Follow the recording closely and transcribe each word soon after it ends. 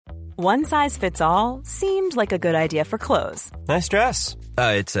One size fits all seemed like a good idea for clothes. Nice dress.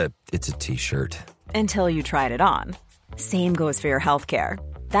 It's a t-shirt. Until you tried it on. Same goes for your healthcare.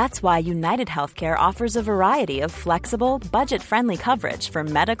 That's why United Healthcare offers a variety of flexible, budget-friendly coverage for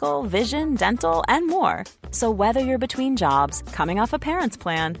medical, vision, dental, and more. So whether you're between jobs, coming off a parent's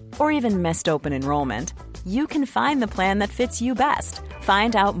plan, or even missed open enrollment, you can find the plan that fits you best.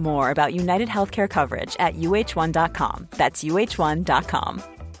 Find out more about United Healthcare coverage at uh1.com. That's uh1.com.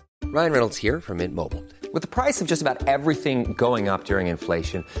 Ryan Reynolds here from Mint Mobile. With the price of just about everything going up during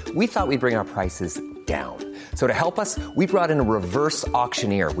inflation, we thought we'd bring our prices down. So to help us, we brought in a reverse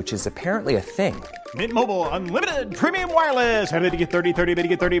auctioneer, which is apparently a thing. Mint Mobile Unlimited Premium Wireless. How to get 30, 30, how to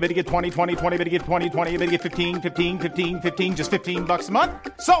get 30, how to get 20, 20, 20, how to get 20, 20, how to get 15, 15, 15, 15, just $15 a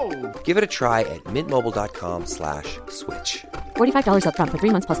month? Sold! Give it a try at mintmobile.com/switch. $45 up front for 3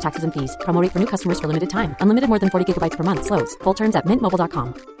 months plus taxes and fees. Promo rate for new customers for limited time. Unlimited more than 40 gigabytes per month. Slows full terms at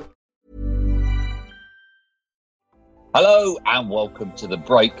mintmobile.com. Hello and welcome to The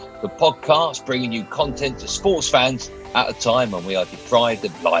Break, the podcast bringing you content to sports fans at a time when we are deprived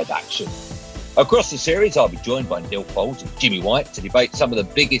of live action. Across the series, I'll be joined by Neil Foulds and Jimmy White to debate some of the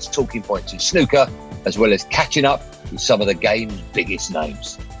biggest talking points in snooker, as well as catching up with some of the game's biggest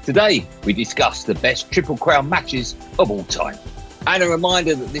names. Today, we discuss the best Triple Crown matches of all time. And a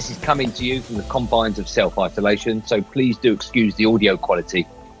reminder that this is coming to you from the confines of self-isolation, so please do excuse the audio quality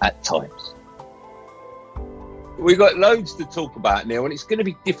at times. We've got loads to talk about, Neil, and it's going to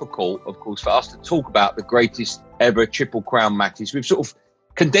be difficult, of course, for us to talk about the greatest ever Triple Crown matches. We've sort of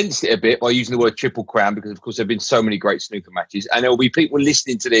condensed it a bit by using the word Triple Crown because, of course, there have been so many great snooker matches. And there will be people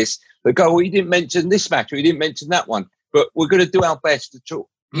listening to this that go, well, you didn't mention this match or you didn't mention that one. But we're going to do our best to talk,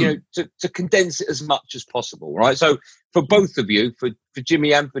 to condense it as much as possible, right? So for both of you, for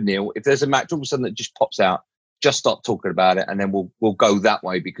Jimmy and for Neil, if there's a match all of a sudden that just pops out, just start talking about it and then we'll go that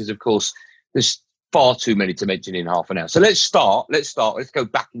way because, of course, there's far too many to mention in half an hour. So let's go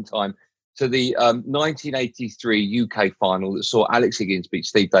back in time to the 1983 UK final that saw Alex Higgins beat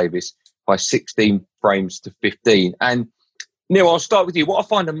Steve Davis by 16 frames to 15. And Neil, I'll start with you. What I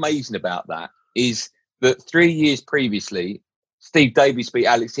find amazing about that is that 3 years previously, Steve Davis beat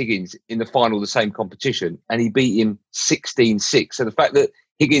Alex Higgins in the final of the same competition and he beat him 16-6. So the fact that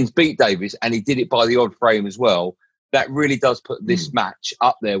Higgins beat Davis and he did it by the odd frame as well, that really does put this match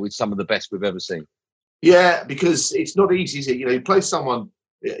up there with some of the best we've ever seen. Yeah, because it's not easy, is it? You know, you play someone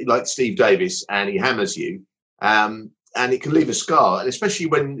like Steve Davis and he hammers you, and it can leave a scar. And especially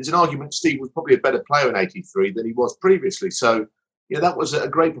when there's an argument Steve was probably a better player in '83 than he was previously. So, yeah, that was a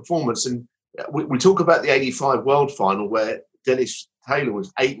great performance. And we talk about the '85 World Final where Dennis Taylor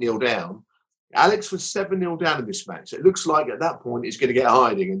was 8-0 down. Alex was 7-0 down in this match. So it looks like at that point he's going to get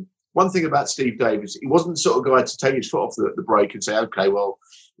hiding. And one thing about Steve Davis, he wasn't the sort of guy to take his foot off the break and say, okay, well,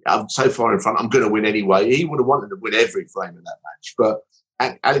 I'm so far in front, I'm going to win anyway. He would have wanted to win every frame in that match. But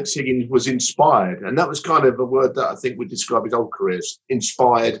Alex Higgins was inspired. And that was kind of a word that I think would describe his whole career.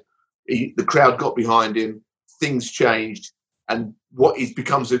 Inspired. The crowd got behind him. Things changed. And what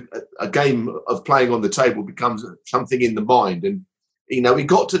becomes a game of playing on the table becomes something in the mind. And, you know, he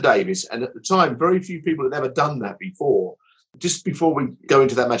got to Davis. And at the time, very few people had ever done that before. Just before we go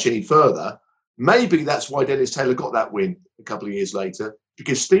into that match any further, maybe that's why Dennis Taylor got that win a couple of years later,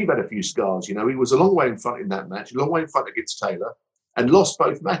 because Steve had a few scars. You know, he was a long way in front in that match, a long way in front against Taylor, and lost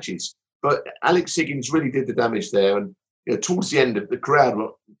both matches. But Alex Higgins really did the damage there. And, you know, towards the end, the crowd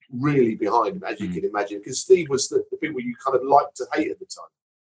were really behind him, as you can imagine, because Steve was the people you kind of liked to hate at the time.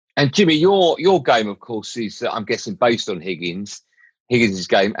 And Jimmy, your game, of course, is, I'm guessing, based on Higgins'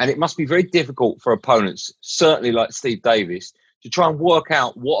 game. And it must be very difficult for opponents, certainly like Steve Davis, to try and work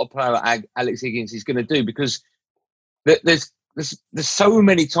out what a player like Alex Higgins is going to do, because there's so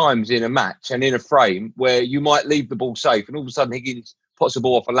many times in a match and in a frame where you might leave the ball safe and all of a sudden Higgins puts the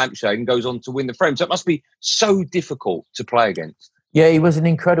ball off a lampshade and goes on to win the frame. So it must be so difficult to play against. Yeah, he was an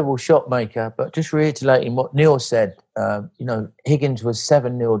incredible shot maker. But just reiterating what Neil said, Higgins was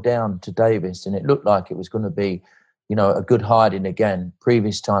 7-0 down to Davis and it looked like it was going to be, a good hiding again.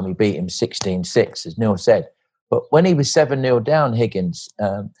 Previous time he beat him 16-6, as Neil said. But when he was 7-0 down, Higgins,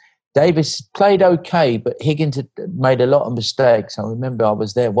 Davis played okay, but Higgins had made a lot of mistakes. I remember I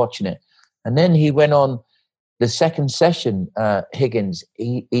was there watching it. And then he went on the second session, Higgins.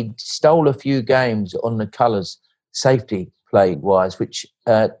 He stole a few games on the colours, safety play-wise, which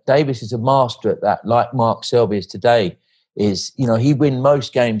Davis is a master at that, like Mark Selby is today. He win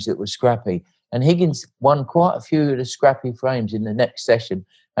most games that were scrappy. And Higgins won quite a few of the scrappy frames in the next session.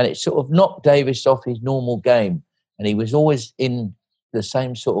 And it sort of knocked Davis off his normal game. And he was always in the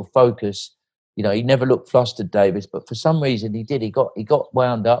same sort of focus. He never looked flustered, Davis, but for some reason he did. He got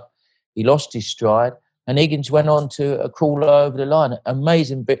wound up. He lost his stride, and Higgins went on to a crawler over the line.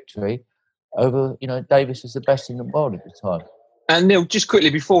 Amazing victory over, Davis was the best in the world at the time. And Neil, just quickly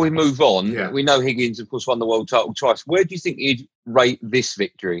before we move on, we know Higgins, of course, won the world title twice. Where do you think he'd rate this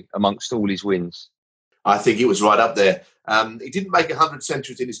victory amongst all his wins? I think he was right up there. He didn't make 100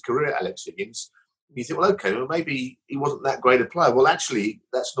 centuries in his career, Alex Higgins. You think, well, okay, maybe he wasn't that great a player. Well, actually,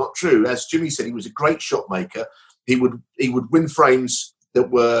 that's not true. As Jimmy said, he was a great shot maker. He would win frames that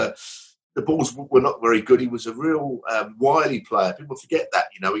were, the balls were not very good. He was a real wily player. People forget that.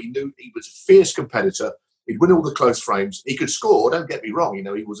 He knew he was a fierce competitor. He'd win all the close frames. He could score. Don't get me wrong.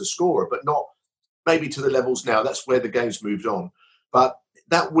 He was a scorer, but not maybe to the levels now. That's where the game's moved on. But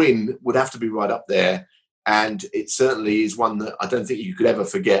that win would have to be right up there. And it certainly is one that I don't think you could ever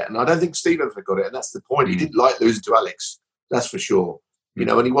forget. And I don't think Steve ever forgot it. And that's the point. He didn't like losing to Alex. That's for sure.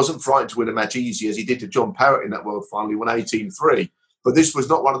 And he wasn't frightened to win a match easy as he did to John Parrott in that World Final. He won 18-3. But this was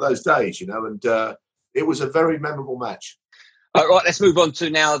not one of those days, and it was a very memorable match. Right, let's move on to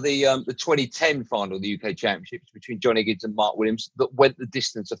now the 2010 final of the UK Championships between John Higgins and Mark Williams that went the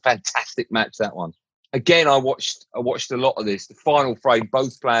distance. A fantastic match, that one. Again, I watched a lot of this. The final frame,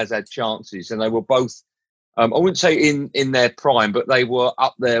 both players had chances, and they were both, I wouldn't say in their prime, but they were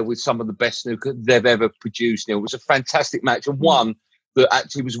up there with some of the best snooker they've ever produced. Neil, it was a fantastic match, and one that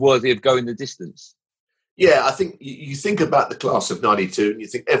actually was worthy of going the distance. Yeah, I think you think about the class of 92 and you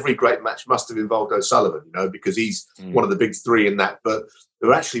think every great match must have involved O'Sullivan, because he's one of the big three in that. But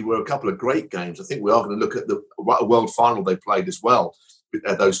there actually were a couple of great games. I think we are going to look at the world final they played as well, with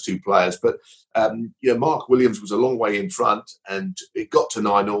those two players. But, Mark Williams was a long way in front and it got to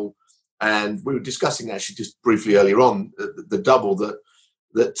 9-9. And we were discussing actually just briefly earlier on the double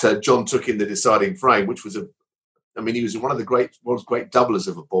that John took in the deciding frame, which was he was one of the world's great doublers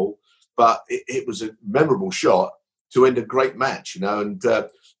of a ball. But it was a memorable shot to end a great match, and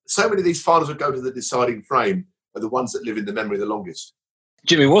so many of these finals that go to the deciding frame are the ones that live in the memory the longest.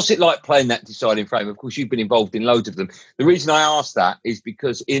 Jimmy, what's it like playing that deciding frame? Of course, you've been involved in loads of them. The reason I asked that is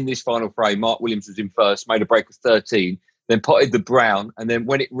because in this final frame, Mark Williams was in first, made a break of 13, then potted the brown, and then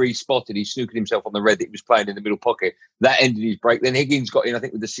when it re-spotted, he snookered himself on the red that he was playing in the middle pocket. That ended his break. Then Higgins got in, I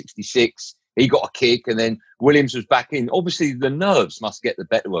think, with the 66. He got a kick, and then Williams was back in. Obviously, the nerves must get the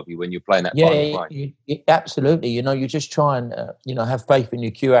better of you when you're playing that final frame. Absolutely. You just try and, have faith in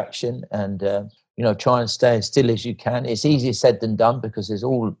your cue action and, try and stay as still as you can. It's easier said than done because there's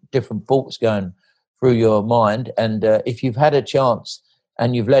all different thoughts going through your mind. And if you've had a chance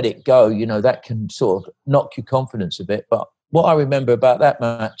and you've let it go, that can sort of knock your confidence a bit. But what I remember about that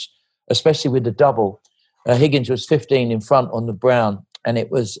match, especially with the double, Higgins was 15 in front on the brown, and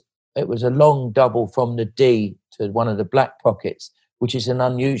it was a long double from the D to one of the black pockets, which is an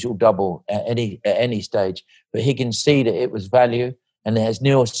unusual double at any stage. But Higgins see that it was value. And as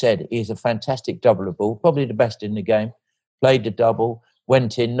Neil said, he's a fantastic doubler ball, probably the best in the game. Played the double,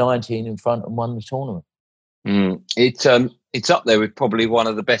 went in 19 in front and won the tournament. It's up there with probably one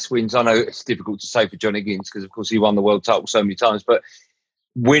of the best wins. I know it's difficult to say for John Higgins because, of course, he won the world title so many times. But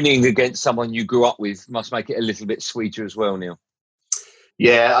winning against someone you grew up with must make it a little bit sweeter as well, Neil.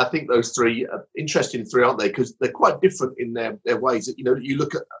 Yeah, I think those three are interesting three, aren't they? Because they're quite different in their ways. You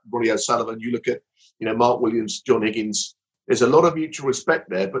look at Ronnie O'Sullivan, you look at Mark Williams, John Higgins. There's a lot of mutual respect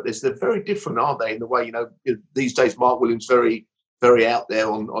there, but they're very different, aren't they? In the way these days, Mark Williams very, very out there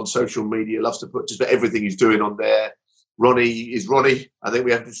on social media, loves to put just about everything he's doing on there. Ronnie is Ronnie. I think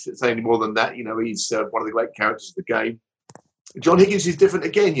we have to say any more than that. He's one of the great characters of the game. John Higgins is different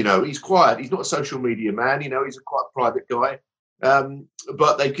again. He's quiet. He's not a social media man. He's a quite private guy.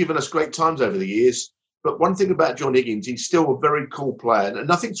 But they've given us great times over the years. But one thing about John Higgins, he's still a very cool player, and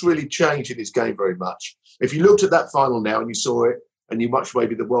nothing's really changed in his game very much. If you looked at that final now and you saw it, and you watched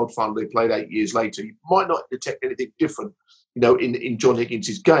maybe the world final they played 8 years later, you might not detect anything different, in John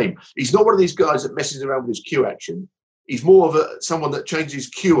Higgins' game. He's not one of these guys that messes around with his cue action. He's more of someone that changes his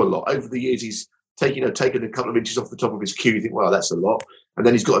cue a lot. Over the years, he's taken a couple of inches off the top of his cue. You think, wow, that's a lot. And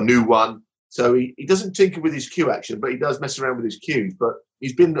then he's got a new one. So he doesn't tinker with his cue action, but he does mess around with his cues. But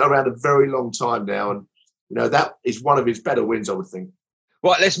he's been around a very long time now, and that is one of his better wins, I would think.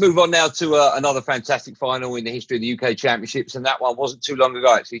 Right, let's move on now to another fantastic final in the history of the UK Championships, and that one wasn't too long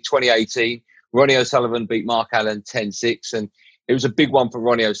ago, actually, 2018. Ronnie O'Sullivan beat Mark Allen 10-6, and it was a big one for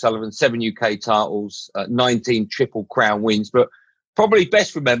Ronnie O'Sullivan, 7 UK titles, 19 Triple Crown wins, but probably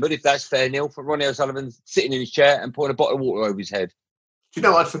best remembered, if that's fair, Neil, for Ronnie O'Sullivan sitting in his chair and pouring a bottle of water over his head.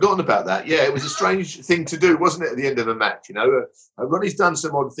 I'd forgotten about that. Yeah, it was a strange thing to do, wasn't it, at the end of a match? Ronnie's done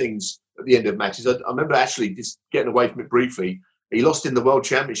some odd things at the end of matches. I remember actually just getting away from it briefly. He lost in the World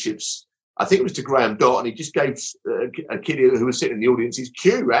Championships I think it was to Graham Dott, and he just gave a kid who was sitting in the audience his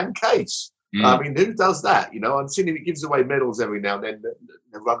cue and case. I mean, who does that? I've seen him, he gives away medals every now and then,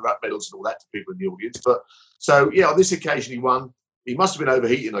 the runner-up medals and all that to people in the audience. But so, on this occasion he won. He must have been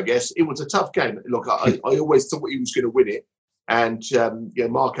overheating, I guess. It was a tough game. Look, I always thought he was going to win it. And,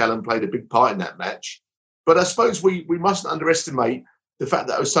 Mark Allen played a big part in that match. But I suppose we mustn't underestimate the fact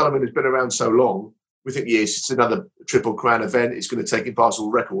that O'Sullivan has been around so long. We think, yes, it's another Triple Crown event. It's going to take him past all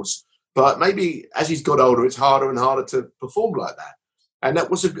records. But maybe as he's got older, it's harder and harder to perform like that. And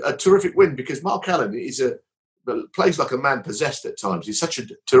that was a terrific win because Mark Allen plays like a man possessed at times. He's such a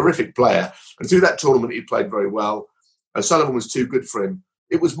terrific player. And through that tournament, he played very well. O'Sullivan was too good for him.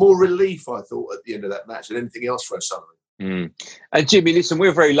 It was more relief, I thought, at the end of that match than anything else for O'Sullivan. And Jimmy, listen,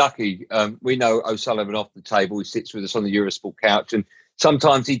 we're very lucky. We know O'Sullivan off the table. He sits with us on the Eurosport couch, and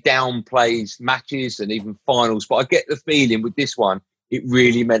sometimes he downplays matches and even finals. But I get the feeling with this one, it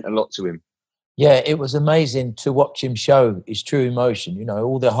really meant a lot to him. Yeah, it was amazing to watch him show his true emotion.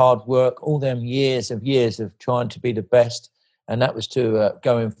 All the hard work, all them years of trying to be the best, and that was to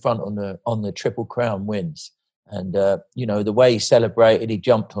go in front on the Triple Crown wins. And the way he celebrated, he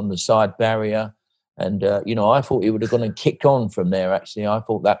jumped on the side barrier. And, I thought he would have gone and kick on from there, actually. I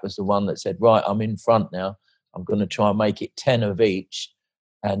thought that was the one that said, right, I'm in front now. I'm going to try and make it 10 of each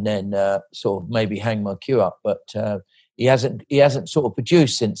and then sort of maybe hang my cue up. But he hasn't sort of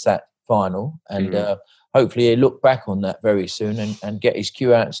produced since that final. And hopefully he'll look back on that very soon and get his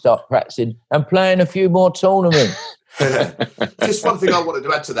cue out and start practicing and playing a few more tournaments. Just one thing I wanted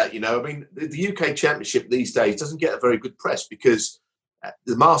to add to that, I mean, the UK Championship these days doesn't get a very good press because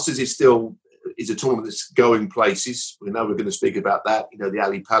the Masters is a tournament that's going places. We know we're going to speak about that. The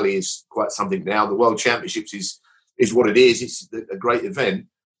Ali Pali is quite something now. The World Championships is what it is. It's a great event.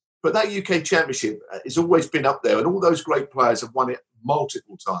 But that UK Championship has always been up there, and all those great players have won it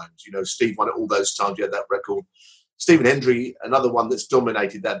multiple times. Steve won it all those times. He had that record. Stephen Hendry, another one that's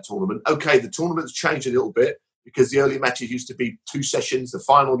dominated that tournament. Okay, the tournament's changed a little bit because the early matches used to be 2 sessions. The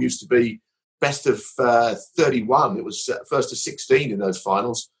final used to be best of 31. It was first to 16 in those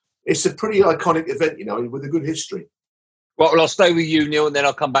finals. It's a pretty iconic event, with a good history. Well, I'll stay with you, Neil, and then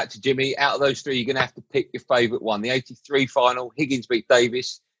I'll come back to Jimmy. Out of those three, you're going to have to pick your favourite one. The 83 final, Higgins beat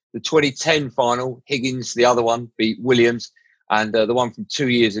Davis. The 2010 final, Higgins, the other one, beat Williams. And the one from 2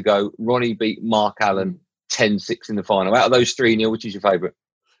 years ago, Ronnie beat Mark Allen 10-6 in the final. Out of those three, Neil, which is your favourite?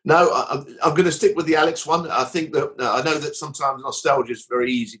 No, I'm going to stick with the Alex one. I think that I know that sometimes nostalgia is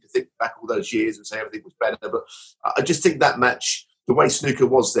very easy to think back all those years and say everything was better. But I just think that match, the way snooker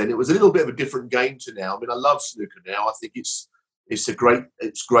was then, it was a little bit of a different game to now. I mean, I love snooker now. I think it's great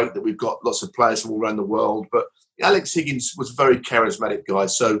that we've got lots of players from all around the world. But Alex Higgins was a very charismatic guy.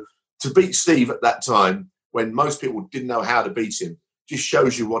 So to beat Steve at that time, when most people didn't know how to beat him, just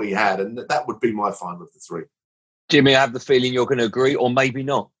shows you what he had. And that would be my final of the three. Jimmy, I have the feeling you're going to agree, or maybe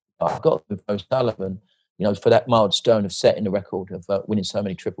not. I've got with O'Sullivan, for that milestone of setting the record of winning so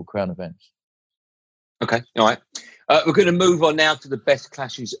many Triple Crown events. Okay, all right. We're going to move on now to the best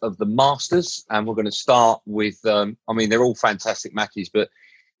clashes of the Masters, and we're going to start with, they're all fantastic matches, but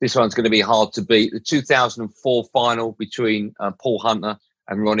this one's going to be hard to beat. The 2004 final between Paul Hunter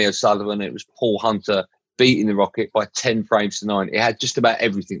and Ronnie O'Sullivan. It was Paul Hunter beating the Rocket by 10 frames to 9. It had just about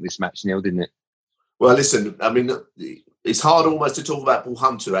everything, this match, Neil, didn't it? Well, listen, I mean, it's hard almost to talk about Paul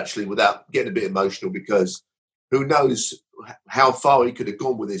Hunter, actually, without getting a bit emotional, because who knows how far he could have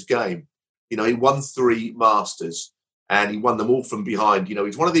gone with his game. He won 3 Masters and he won them all from behind.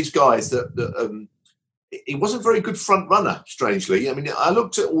 He's one of these guys that he wasn't a very good front runner, strangely. I mean, I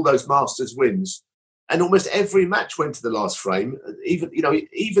looked at all those Masters wins and almost every match went to the last frame.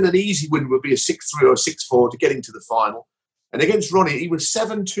 Even an easy win would be a 6-3 or a 6-4 to get into the final. And against Ronnie, he was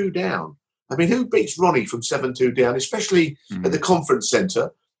 7-2 down. I mean, who beats Ronnie from 7-2 down, especially at the conference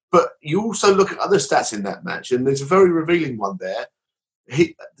centre? But you also look at other stats in that match, and there's a very revealing one there.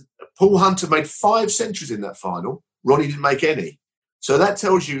 Paul Hunter made 5 centuries in that final. Ronnie didn't make any. So that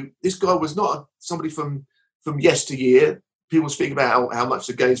tells you this guy was not somebody from yesteryear. People speak about how much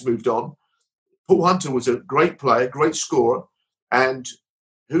the game's moved on. Paul Hunter was a great player, great scorer, and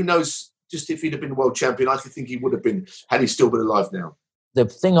who knows, just if he'd have been world champion, I think he would have been, had he still been alive now. The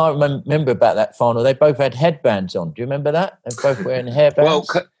thing I remember about that final, they both had headbands on. Do you remember that? They're both wearing hairbands. Well,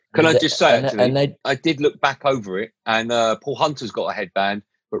 can I just say, actually, I did look back over it, and Paul Hunter's got a headband,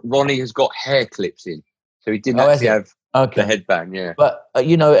 but Ronnie has got hair clips in. So he didn't actually have the headband, yeah. But,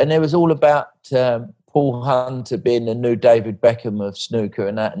 and there was all about Paul Hunter being the new David Beckham of snooker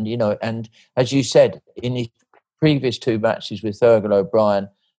and that. And, and as you said, in his previous 2 matches with Thurgood O'Brien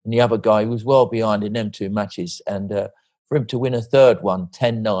and the other guy, he was well behind in them 2 matches. And for him to win a third one,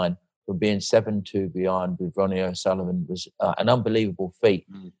 10-9, for being 7-2 behind with Ronnie O'Sullivan was an unbelievable feat.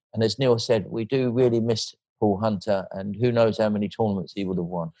 And as Neil said, we do really miss Paul Hunter, and who knows how many tournaments he would have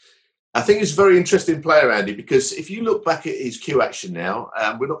won. I think he's a very interesting player, Andy, because if you look back at his cue action now,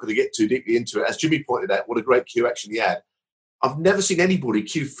 we're not going to get too deeply into it. As Jimmy pointed out, what a great cue action he had. I've never seen anybody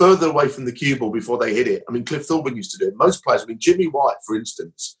cue further away from the cue ball before they hit it. I mean, Cliff Thorburn used to do it. Most players, I mean, Jimmy White, for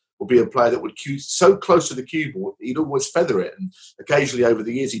instance, would be a player that would cue so close to the cue ball, he'd always feather it. And occasionally over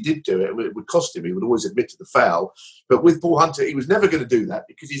the years, he did do it. It would cost him. He would always admit to the foul. But with Paul Hunter, he was never going to do that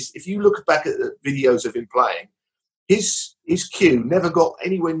because if you look back at the videos of him playing, his cue never got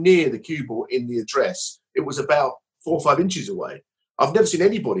anywhere near the cue ball in the address. It was about 4 or 5 inches away. I've never seen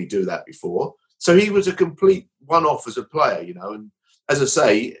anybody do that before. So he was a complete one-off as a player, you know. And as I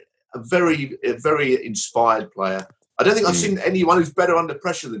say, a very inspired player. I don't think I've seen anyone who's better under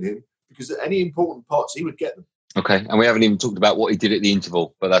pressure than him, because at any important pots, he would get them. Okay, and we haven't even talked about what he did at the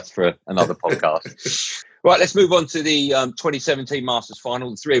interval, but that's for another podcast. Right, let's move on to the 2017 Masters final.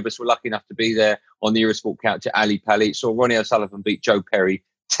 The three of us were lucky enough to be there on the Eurosport couch at Ali Pali. Saw Ronnie O'Sullivan beat Joe Perry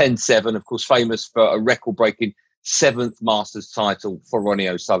 10-7, of course, famous for a record-breaking 7th Masters title for Ronnie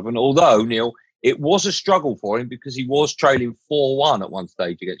O'Sullivan. Although, Neil, it was a struggle for him because he was trailing 4-1 at one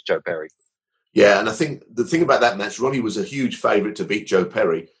stage against Joe Perry. Yeah, and I think the thing about that match, Ronnie was a huge favourite to beat Joe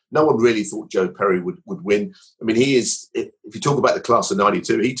Perry. No one really thought Joe Perry would win. I mean, he is, if you talk about the class of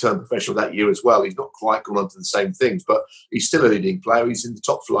 92, he turned professional that year as well. He's not quite gone on to the same things, but he's still a leading player. He's in the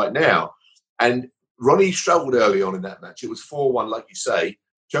top flight now. And Ronnie struggled early on in that match. It was 4-1, like you say.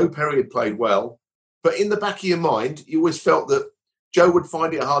 Joe Perry had played well. But in the back of your mind, you always felt that Joe would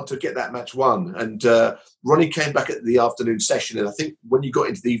find it hard to get that match won. And Ronnie came back at the afternoon session. And I think when you got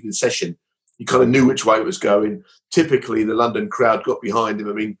into the evening session, you kind of knew which way it was going. Typically, the London crowd got behind him.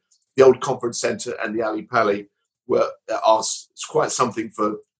 I mean, the old conference centre and the Ali Pali are quite something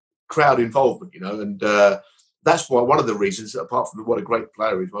for crowd involvement, you know. And that's why one of the reasons, apart from what a great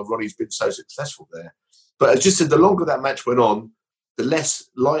player he is, why Ronnie's been so successful there. But as just said, the longer that match went on, the less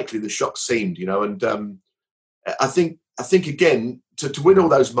likely the shock seemed, you know. And I think again, to win all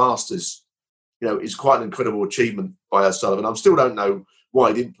those Masters, you know, is quite an incredible achievement by O'Sullivan. I still don't know why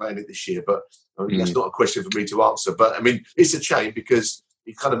he didn't play in it this year, but I mean, that's not a question for me to answer. But I mean, it's a shame because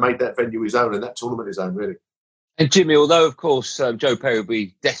he kind of made that venue his own and that tournament his own, really. And Jimmy, although of course Joe Perry will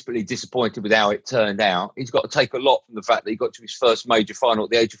be desperately disappointed with how it turned out, he's got to take a lot from the fact that he got to his first major final at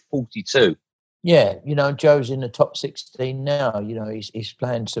the age of 42. Yeah, you know, Joe's in the top 16 now. You know, he's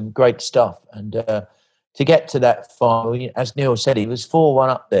playing some great stuff, and to get to that final, as Neil said, he was 4-1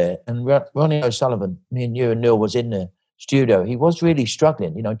 up there, and Ronnie O'Sullivan, me and you and Neil was in the studio. He was really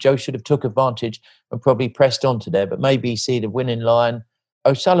struggling. You know, Joe should have took advantage and probably pressed on to there, but maybe see the winning line.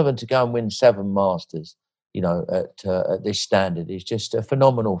 O'Sullivan to go and win 7 Masters, you know, at this standard is just a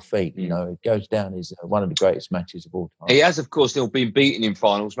phenomenal feat. You know, it goes down as one of the greatest matches of all time. He has, of course, still been beaten in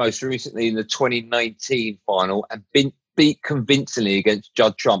finals, most recently in the 2019 final, and been beat convincingly against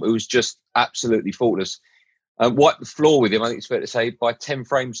Judd Trump, who was just absolutely faultless. Wiped the floor with him, I think it's fair to say, by 10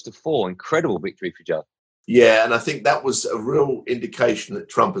 frames to 4. Incredible victory for Judd. Yeah, and I think that was a real indication that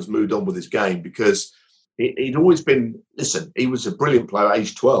Trump has moved on with his game, because he'd always been, listen, he was a brilliant player at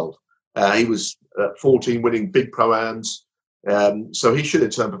age 12. He was 14 winning big pro-ams. So he should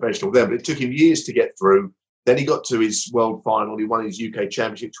have turned professional then, but it took him years to get through. Then he got to his world final. He won his UK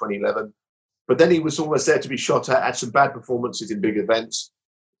Championship 2011. But then he was almost there to be shot at, had some bad performances in big events.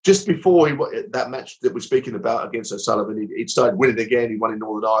 Just before that match that we're speaking about against O'Sullivan, he'd started winning again. He won in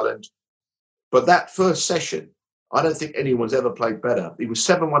Northern Ireland. But that first session, I don't think anyone's ever played better. He was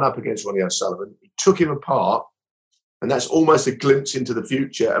 7-1 up against Ronnie O'Sullivan. He took him apart. And that's almost a glimpse into the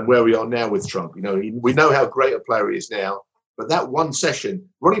future and where we are now with Trump. You know, we know how great a player he is now. But that one session,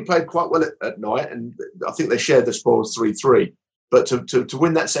 Ronnie played quite well at night, and I think they shared the spoils 3-3. But to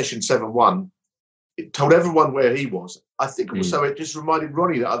win that session 7-1, it told everyone where he was. I think also it just reminded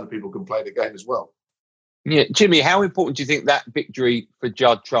Ronnie that other people can play the game as well. Yeah, Jimmy, how important do you think that victory for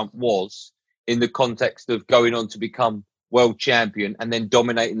Judd Trump was in the context of going on to become world champion and then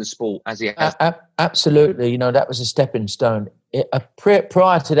dominating the sport as he has? Absolutely. You know, that was a stepping stone.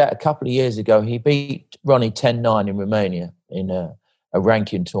 Prior to that, a couple of years ago, he beat Ronnie 10-9 in Romania in a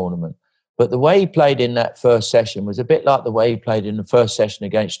ranking tournament. But the way he played in that first session was a bit like the way he played in the first session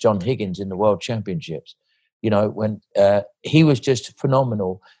against John Higgins in the World Championships. You know, when he was just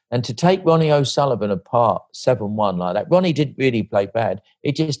phenomenal. And to take Ronnie O'Sullivan apart 7-1 like that, Ronnie didn't really play bad.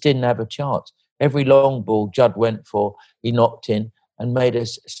 He just didn't have a chance. Every long ball Judd went for, he knocked in and made a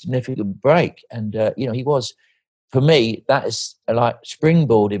significant break. And, you know, he was, for me, that is like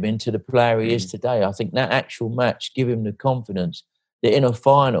springboard him into the player he is today. I think that actual match gave him the confidence that in a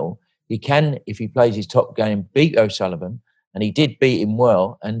final, he can, if he plays his top game, beat O'Sullivan, and he did beat him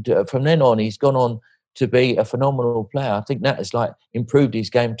well. And from then on, he's gone on to be a phenomenal player. I think that has improved his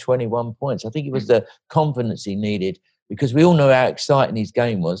game 21 points. I think it was the confidence he needed, because we all know how exciting his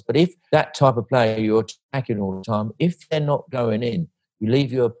game was. But if that type of player you're attacking all the time, if they're not going in, you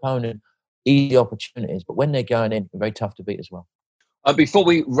leave your opponent easy opportunities. But when they're going in, they're very tough to beat as well. Before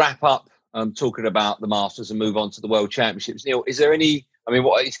we wrap up talking about the Masters and move on to the World Championships, Neil, is there any,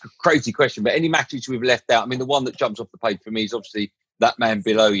 it's a crazy question, but any matches we've left out? The one that jumps off the page for me is obviously that man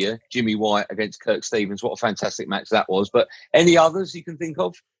below you, Jimmy White against Kirk Stevens. What a fantastic match that was. But any others you can think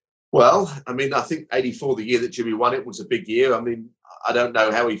of? Well, I think 84, the year that Jimmy won it, was a big year. I don't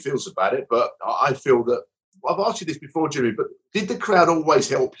know how he feels about it, but I feel that, I've asked you this before, Jimmy, but did the crowd always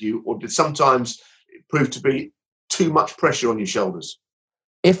help you, or did sometimes it prove to be too much pressure on your shoulders?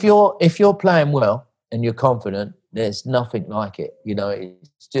 If you're playing well and you're confident, there's nothing like it.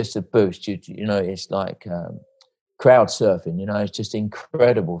 It's just a boost. It's like crowd surfing. It's just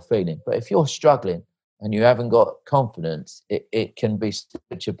incredible feeling. But if you're struggling and you haven't got confidence, it can be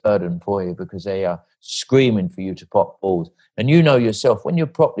such a burden for you, because they are screaming for you to pop balls. And you know yourself, when you're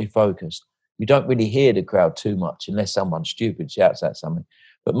properly focused, you don't really hear the crowd too much unless someone stupid shouts at something.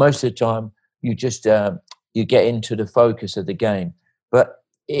 But most of the time, you just you get into the focus of the game. But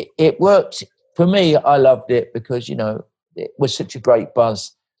it worked for me. I loved it because it was such a great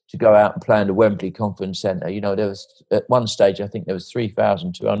buzz to go out and play in the Wembley Conference Centre. There was, at one stage, I think there was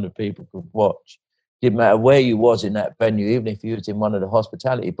 3,200 people could watch. Didn't matter where you was in that venue, even if you was in one of the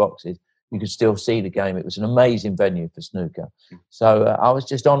hospitality boxes, you could still see the game. It was an amazing venue for snooker. So I was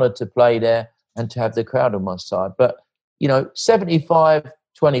just honoured to play there and to have the crowd on my side. But 75-25.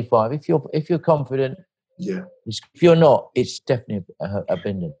 If you're confident, yeah. If you're not, it's definitely a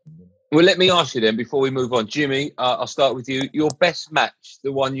bender. Well, let me ask you then, before we move on, Jimmy, I'll start with you. Your best match,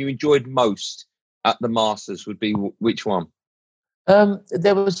 the one you enjoyed most at the Masters, would be which one?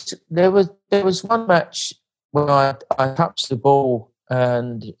 There was one match where I touched the ball,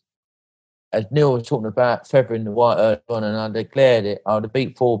 and as Neil was talking about feathering the white early on, and I declared it. I would have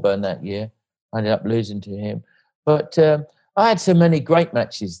beat Thorburn that year. I ended up losing to him. But I had so many great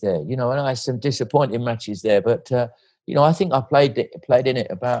matches there, and I had some disappointing matches there. But, I think I played in it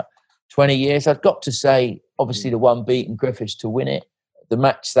about 20 years. I've got to say, obviously, the one beating Griffiths to win it. The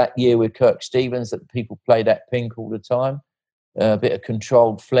match that year with Kirk Stevens, that people played at pink all the time. A bit of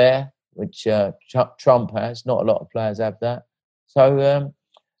controlled flair, which Trump has. Not a lot of players have that. So,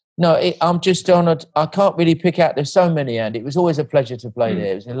 I'm just honoured. I can't really pick out. There's so many, and it was always a pleasure to play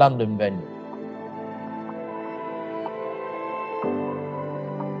there. It was a London venue.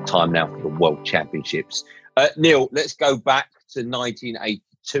 Time now for the World Championships. Neil, let's go back to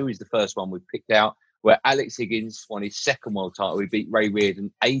 1982 is the first one we've picked out, where Alex Higgins won his second world title. He beat Ray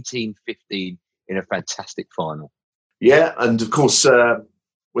Reardon 18-15 in a fantastic final. Yeah, and of course,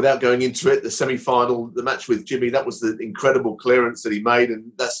 without going into it, the semi-final, the match with Jimmy, that was the incredible clearance that he made,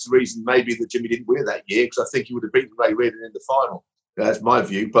 and that's the reason maybe that Jimmy didn't win that year, because I think he would have beaten Ray Reardon in the final. That's my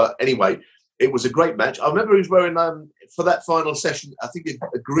view. But anyway, it was a great match. I remember he was wearing, for that final session, I think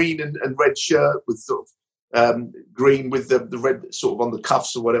a green and red shirt with sort of green with the red sort of on the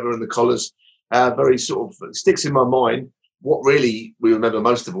cuffs or whatever and the collars. Very sort of sticks in my mind. What really we remember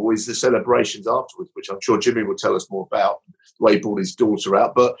most of all is the celebrations afterwards, which I'm sure Jimmy will tell us more about, the way he brought his daughter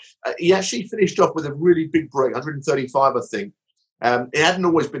out. But he actually finished off with a really big break, 135, I think. It hadn't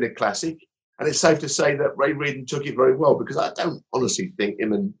always been a classic. And it's safe to say that Ray Reardon took it very well, because I don't honestly think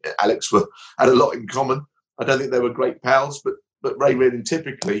him and Alex had a lot in common. I don't think they were great pals, but Ray Reardon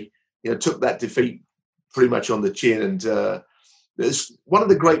typically, took that defeat pretty much on the chin. And it's one of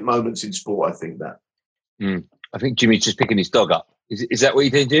the great moments in sport, I think that. I think Jimmy's just picking his dog up. Is that what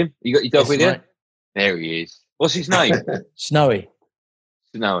you did, Jim? You got your dog with you? There he is. What's his name? Snowy.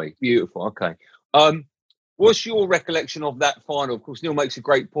 Beautiful. Okay. What's your recollection of that final? Of course, Neil makes a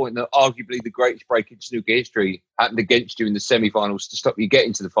great point that arguably the greatest break in snooker history happened against you in the semi-finals to stop you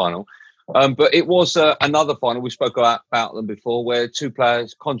getting to the final. But it was another final, we spoke about them before, where two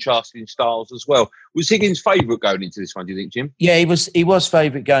players contrasted in styles as well. Was Higgins' favourite going into this one, do you think, Jim? Yeah, he was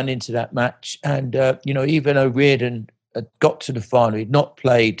favourite going into that match. And, even though Reardon had got to the final, he'd not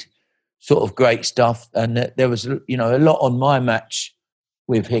played sort of great stuff. And there was, a lot on my match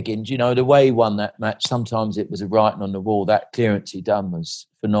with Higgins. The way he won that match, sometimes it was a writing on the wall. That clearance he done was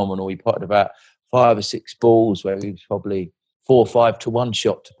phenomenal. He potted about 5 or 6 balls where he was probably 4 or 5 to 1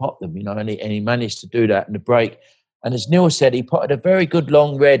 shot to pot them, and he managed to do that in the break. And as Neil said, he potted a very good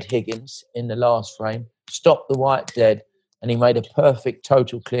long red Higgins in the last frame, stopped the white dead, and he made a perfect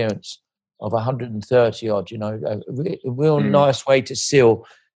total clearance of 130 odd, a real nice way to seal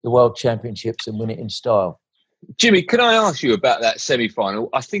the World Championships and win it in style. Jimmy, can I ask you about that semi-final?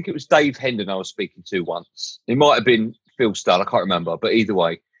 I think it was Dave Hendon I was speaking to once. It might have been Phil Stull, I can't remember, but either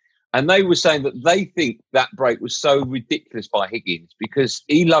way. And they were saying that they think that break was so ridiculous by Higgins because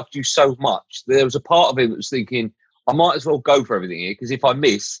he loved you so much. There was a part of him that was thinking, I might as well go for everything here because if I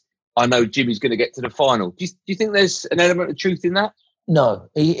miss, I know Jimmy's going to get to the final. Do you think there's an element of truth in that? No,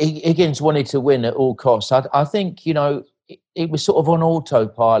 Higgins wanted to win at all costs. I think, it was sort of on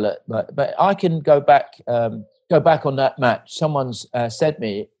autopilot, but I can go back on that match. Someone's said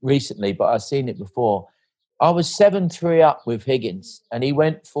me recently, but I've seen it before. I was 7-3 up with Higgins, and he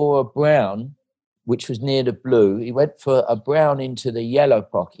went for a brown, which was near the blue. He went for a brown into the yellow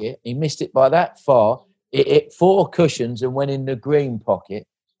pocket. He missed it by that far. It hit 4 cushions and went in the green pocket,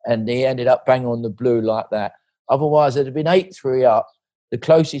 and he ended up bang on the blue like that. Otherwise, it'd have been 8-3 up. The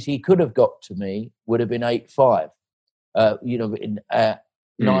closest he could have got to me would have been 8-5.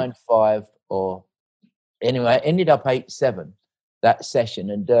 9-5 or anyway, it ended up 8-7 that session.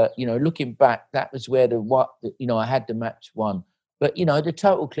 And, looking back, that was where I had the match won. But, the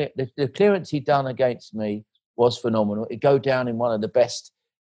total the clearance he'd done against me was phenomenal. It'd go down in one of the best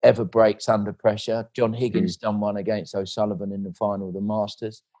ever breaks under pressure. John Higgins done one against O'Sullivan in the final of the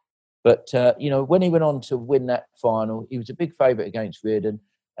Masters. But, when he went on to win that final, he was a big favourite against Reardon.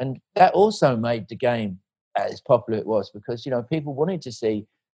 And that also made the game as popular it was because, people wanted to see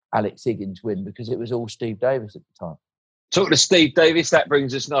Alex Higgins win because it was all Steve Davis at the time. Talking to Steve Davis, that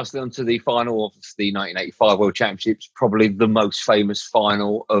brings us nicely onto the final of the 1985 World Championships, probably the most famous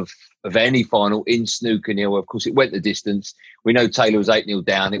final of any final in snooker, Neil. Of course, it went the distance. We know Taylor was 8-0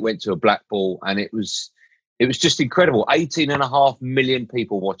 down. It went to a black ball, and it was just incredible. 18.5 million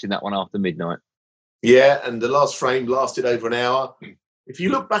people watching that one after midnight. Yeah, and the last frame lasted over an hour. If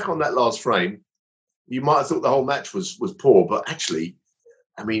you look back on that last frame, you might have thought the whole match was poor, but actually,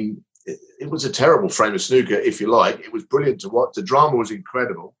 I mean, it was a terrible frame of snooker, if you like. It was brilliant to watch. The drama was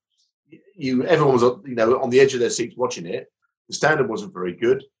incredible. Everyone was, on the edge of their seats watching it. The standard wasn't very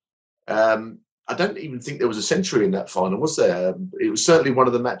good. I don't even think there was a century in that final, was there? It was certainly one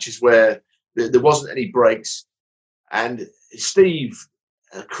of the matches where there wasn't any breaks, and Steve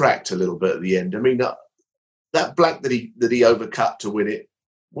cracked a little bit at the end. I mean, that black that he overcut to win it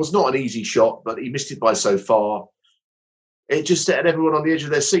was not an easy shot, but he missed it by so far. It just set everyone on the edge of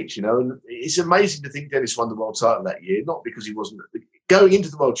their seats, and it's amazing to think Dennis won the world title that year, not because he wasn't going into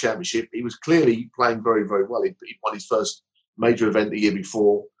the World Championship. He was clearly playing very, very well. He won his first major event the year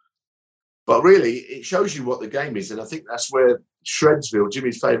before. But really, it shows you what the game is. And I think that's where Shredsville,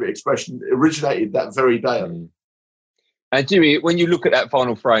 Jimmy's favourite expression, originated that very day. And Jimmy, when you look at that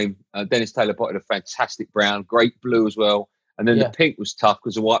final frame, Dennis Taylor potted a fantastic brown, great blue as well. And then the pink was tough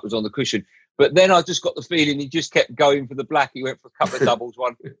because the white was on the cushion. But then I just got the feeling he just kept going for the black. He went for a couple of doubles,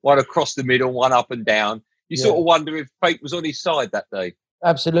 one across the middle, one up and down. You sort of wonder if fate was on his side that day.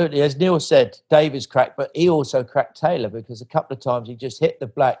 Absolutely. As Neil said, Davis cracked, but he also cracked Taylor because a couple of times he just hit the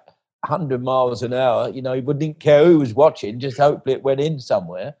black 100 miles an hour. He wouldn't care who was watching, just hopefully it went in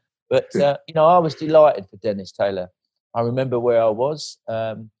somewhere. But, I was delighted for Dennis Taylor. I remember where I was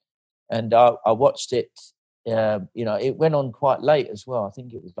and I watched it. It went on quite late as well. I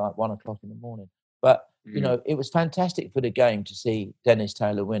think it was like 1 o'clock in the morning. But, it was fantastic for the game to see Dennis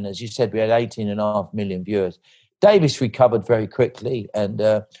Taylor win. As you said, we had 18.5 million viewers. Davis recovered very quickly.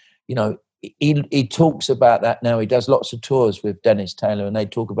 And, he talks about that now. He does lots of tours with Dennis Taylor and they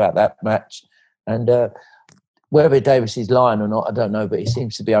talk about that match. And whether Davis is lying or not, I don't know, but he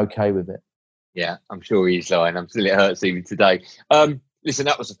seems to be okay with it. Yeah, I'm sure he's lying. I'm still, it hurts even today. Listen,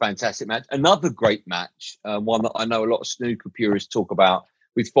 that was a fantastic match. Another great match, one that I know a lot of snooker purists talk about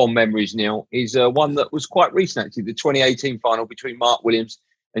with fond memories, Neil, is one that was quite recent, actually, the 2018 final between Mark Williams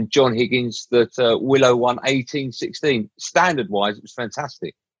and John Higgins that Willow won 18-16. Standard-wise, it was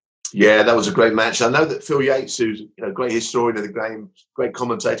fantastic. Yeah, that was a great match. I know that Phil Yates, who's a great historian of the game, great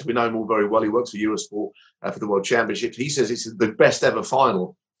commentator, we know him all very well. He works for Eurosport for the World Championships. He says it's the best ever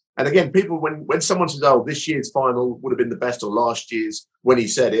final. And again, people, when someone says, oh, this year's final would have been the best or last year's, when he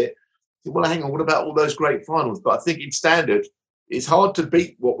said it, well, hang on, what about all those great finals? But I think in standard, it's hard to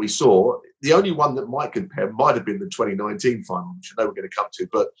beat what we saw. The only one that might compare might have been the 2019 final, which I know we're going to come to.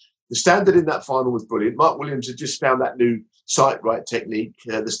 But the standard in that final was brilliant. Mark Williams had just found that new sight-right technique,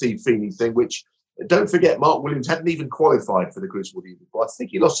 the Steve Feeney thing, which, don't forget, Mark Williams hadn't even qualified for the Crucible year before. I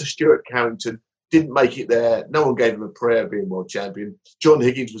think he lost to Stuart Carrington, didn't make it there. No one gave him a prayer being world champion. John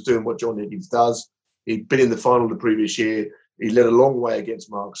Higgins was doing what John Higgins does. He'd been in the final the previous year. He led a long way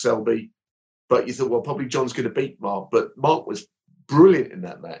against Mark Selby. But you thought, well, probably John's going to beat Mark. But Mark was brilliant in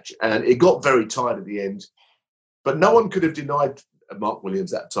that match. And it got very tight at the end. But no one could have denied Mark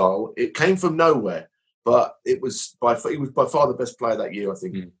Williams that title. It came from nowhere, but he was by far the best player that year, I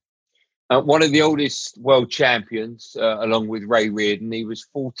think. One of the oldest world champions, along with Ray Reardon. He was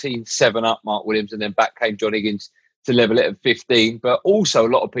 14-7 up Mark Williams, and then back came John Higgins to level it at 15. But also a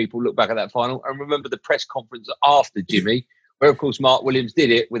lot of people look back at that final and remember the press conference after, Jimmy, where, of course, Mark Williams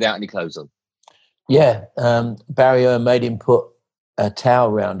did it without any clothes on. Yeah, Barry Hearn made him put a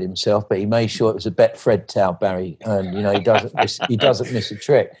towel around himself, but he made sure it was a Betfred towel, Barry Hearn. You know, he doesn't miss a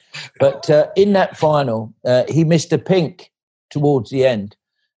trick. But in that final, he missed a pink towards the end.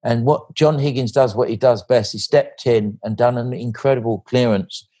 And what John Higgins does, what he does best, he stepped in and done an incredible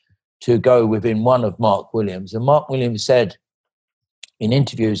clearance to go within one of Mark Williams. And Mark Williams said in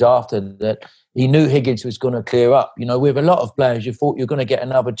interviews after that he knew Higgins was going to clear up. You know, with a lot of players, you thought you're going to get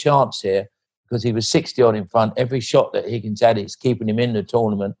another chance here because he was 60-odd in front. Every shot that Higgins had is keeping him in the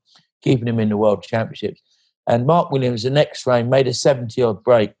tournament, keeping him in the World Championships. And Mark Williams, the next frame, made a 70-odd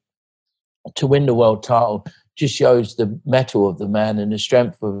break to win the world title. Just shows the mettle of the man and the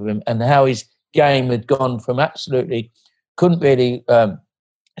strength of him and how his game had gone from absolutely couldn't really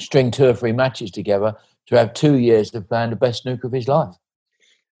string 2 or 3 matches together to have 2 years of playing the best snooker of his life.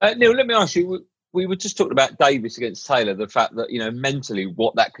 Neil, let me ask you, we were just talking about Davis against Taylor, the fact that, you know, mentally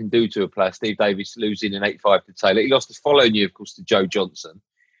what that can do to a player. Steve Davis losing in 8-5 to Taylor. He lost the following year, of course, to Joe Johnson.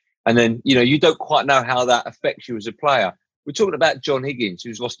 And then, you know, you don't quite know how that affects you as a player. We're talking about John Higgins,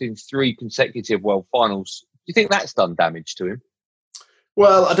 who's lost in 3 consecutive world finals. Do you think that's done damage to him?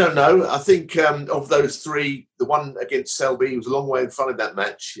 Well, I don't know. I think of those 3, the one against Selby was a long way in front of that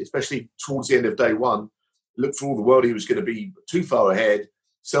match, especially towards the end of day 1. Looked for all the world he was going to be too far ahead.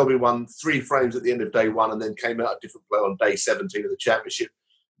 Selby won 3 frames at the end of day 1 and then came out a different play on day 17 of the championship.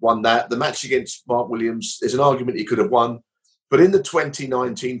 Won that. The match against Mark Williams, there's an argument he could have won. But in the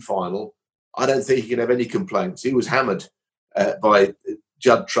 2019 final, I don't think he can have any complaints. He was hammered by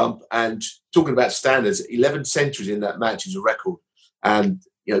Judd Trump, and talking about standards, 11 centuries in that match is a record. And,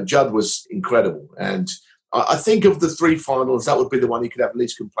 you know, Judd was incredible. And I think of the 3 finals, that would be the one he could have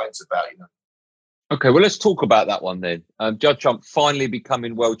least complaints about, you know. Okay, well, let's talk about that one then. Judd Trump finally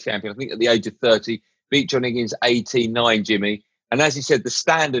becoming world champion, I think at the age of 30, beat John Higgins 18-9, Jimmy. And as he said, the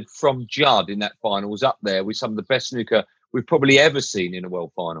standard from Judd in that final was up there with some of the best snooker we've probably ever seen in a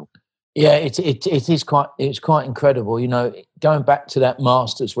world final. Yeah, it's quite incredible. You know, going back to that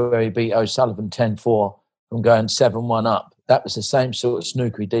Masters where he beat O'Sullivan 10-4 from going 7-1 up, that was the same sort of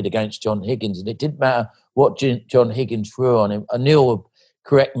snooker he did against John Higgins. And it didn't matter what John Higgins threw on him. Neil will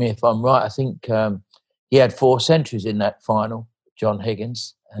correct me if I'm right. I think he had 4 centuries in that final, John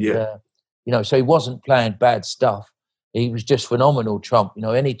Higgins. And, you know, so he wasn't playing bad stuff. He was just phenomenal, Trump. You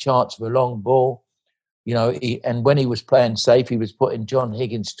know, any chance of a long ball, you know, and when he was playing safe, he was putting John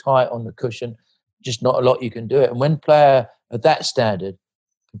Higgins tight on the cushion. Just not a lot you can do it. And when a player of that standard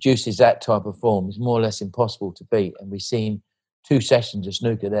produces that type of form, it's more or less impossible to beat. And we've seen 2 sessions of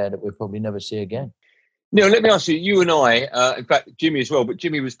snooker there that we'll probably never see again. Neil, let me ask you, you and I, in fact, Jimmy as well, but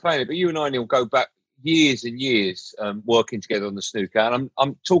Jimmy was playing it, but you and I, Neil, go back years and years working together on the snooker. And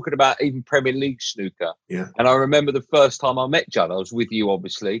I'm talking about even Premier League snooker. Yeah. And I remember the first time I met Judd, I was with you,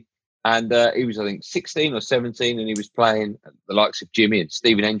 obviously. And he was, I think, 16 or 17, and he was playing the likes of Jimmy, and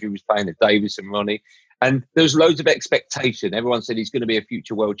Stephen Hendry was playing, and Davis and Ronnie. And there was loads of expectation. Everyone said he's going to be a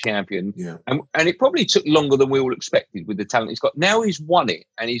future world champion. Yeah. And it probably took longer than we all expected with the talent he's got. Now he's won it,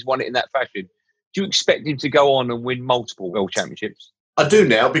 and he's won it in that fashion. Do you expect him to go on and win multiple world championships? I do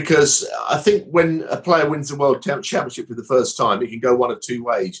now, because I think when a player wins the world championship for the first time, it can go one of 2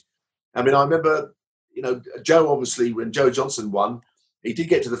 ways. I mean, I remember, you know, Joe, obviously, when Joe Johnson won, he did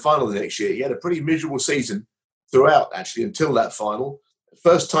get to the final the next year. He had a pretty miserable season throughout, actually, until that final.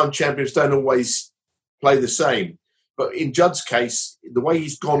 First-time champions don't always play the same. But in Judd's case, the way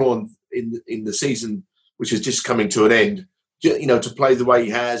he's gone on in the season, which is just coming to an end, you know, to play the way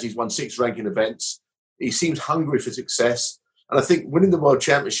he has, he's won 6 ranking events. He seems hungry for success. And I think winning the World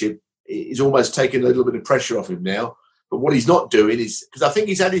Championship is almost taking a little bit of pressure off him now. But what he's not doing is, because I think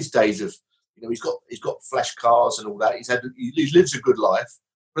he's had his days of, you know, he's got flash cars and all that. He lives a good life.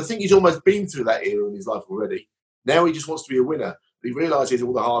 But I think he's almost been through that era in his life already. Now he just wants to be a winner. But he realises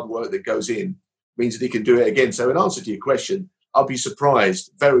all the hard work that goes in means that he can do it again. So in answer to your question, I'll be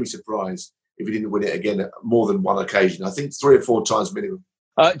surprised, very surprised, if he didn't win it again more than one occasion. I think 3 or 4 times minimum.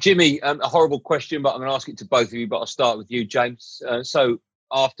 Jimmy, a horrible question, but I'm going to ask it to both of you, but I'll start with you, James. So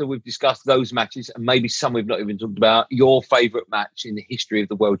after we've discussed those matches, and maybe some we've not even talked about, your favourite match in the history of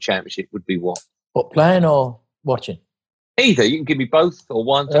the World Championship would be what? What, playing or watching? Either. You can give me both or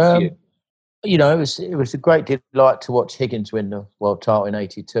one. It's up to you. You know, it was a great delight to watch Higgins win the world title in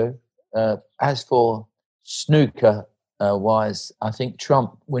 '82. As for snooker, wise, I think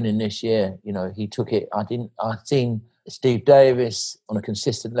Trump winning this year, he took it. I've seen Steve Davis on a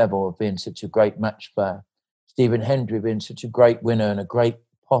consistent level of being such a great match player. Stephen Hendry being such a great winner and a great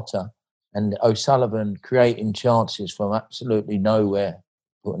potter. And O'Sullivan creating chances from absolutely nowhere,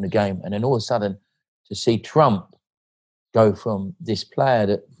 putting the game. And then all of a sudden, to see Trump go from this player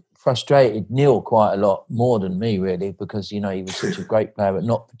that frustrated Neil quite a lot, more than me really, because, he was such a great player but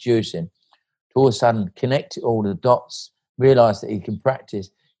not producing, to all of a sudden connect all the dots, realise that he can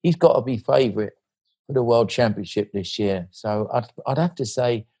practice. He's got to be favourite for the World Championship this year. So I'd have to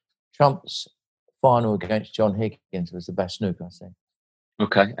say Trump's final against John Higgins was the best snooker I've seen.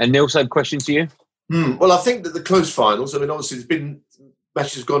 Okay. And Neil, same question to you? Well, I think that the close finals, obviously there's been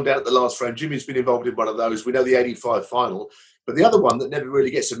matches gone down at the last frame. Jimmy's been involved in one of those. We know the 85 final. But the other one that never really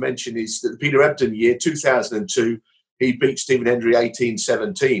gets a mention is the Peter Ebdon year, 2002. He beat Stephen Hendry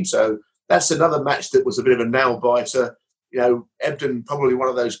 18-17. So that's another match that was a bit of a nail-biter. Ebdon, probably one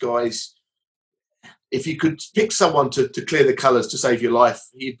of those guys, if you could pick someone to clear the colours to save your life,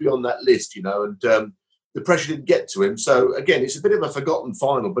 he'd be on that list, and the pressure didn't get to him. So, again, it's a bit of a forgotten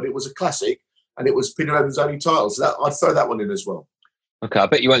final, but it was a classic, and it was Peter Ebdon's only title. So I'd throw that one in as well. Okay, I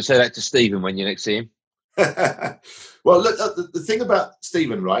bet you won't say that to Stephen when you next see him. Well, look, the thing about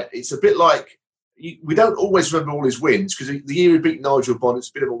Stephen, right, it's a bit like we don't always remember all his wins because the year he beat Nigel Bond, it's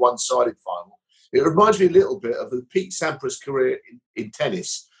a bit of a one-sided final. It reminds me a little bit of the Pete Sampras career in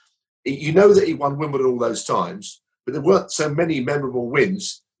tennis. You know that he won Wimbledon all those times, but there weren't so many memorable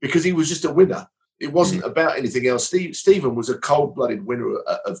wins because he was just a winner. It wasn't about anything else. Stephen was a cold-blooded winner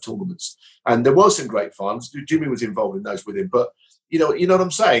of tournaments, and there were some great finals. Jimmy was involved in those with him, but you know what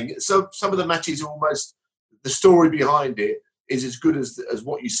I'm saying. So some of the matches are almost the story behind it is as good as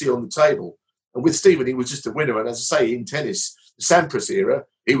what you see on the table. And with Stephen, he was just a winner. And as I say, in tennis, the Sampras era,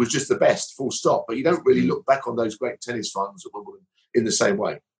 he was just the best, full stop. But you don't really look back on those great tennis finals at Wimbledon in the same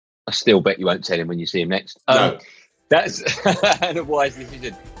way. I still bet you won't tell him when you see him next. No. That's a wise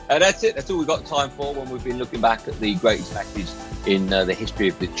decision. That's it. That's all we've got time for when we've been looking back at the greatest matches in the history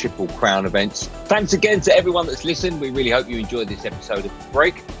of the Triple Crown events. Thanks again to everyone that's listened. We really hope you enjoyed this episode of The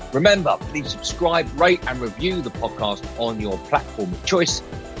Break. Remember, please subscribe, rate and review the podcast on your platform of choice.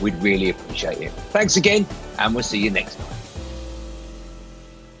 We'd really appreciate it. Thanks again, and we'll see you next time.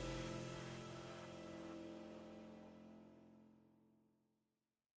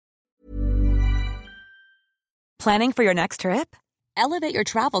 Planning for your next trip? Elevate your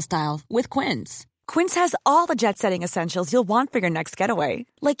travel style with Quince. Quince has all the jet-setting essentials you'll want for your next getaway,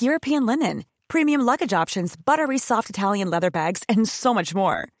 like European linen, premium luggage options, buttery soft Italian leather bags, and so much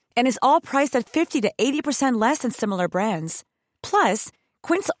more. And is all priced at 50 to 80% less than similar brands. Plus,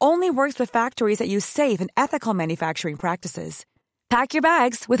 Quince only works with factories that use safe and ethical manufacturing practices. Pack your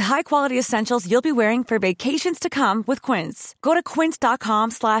bags with high-quality essentials you'll be wearing for vacations to come with Quince. Go to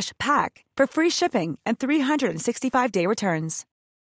quince.com/pack for free shipping and 365-day returns.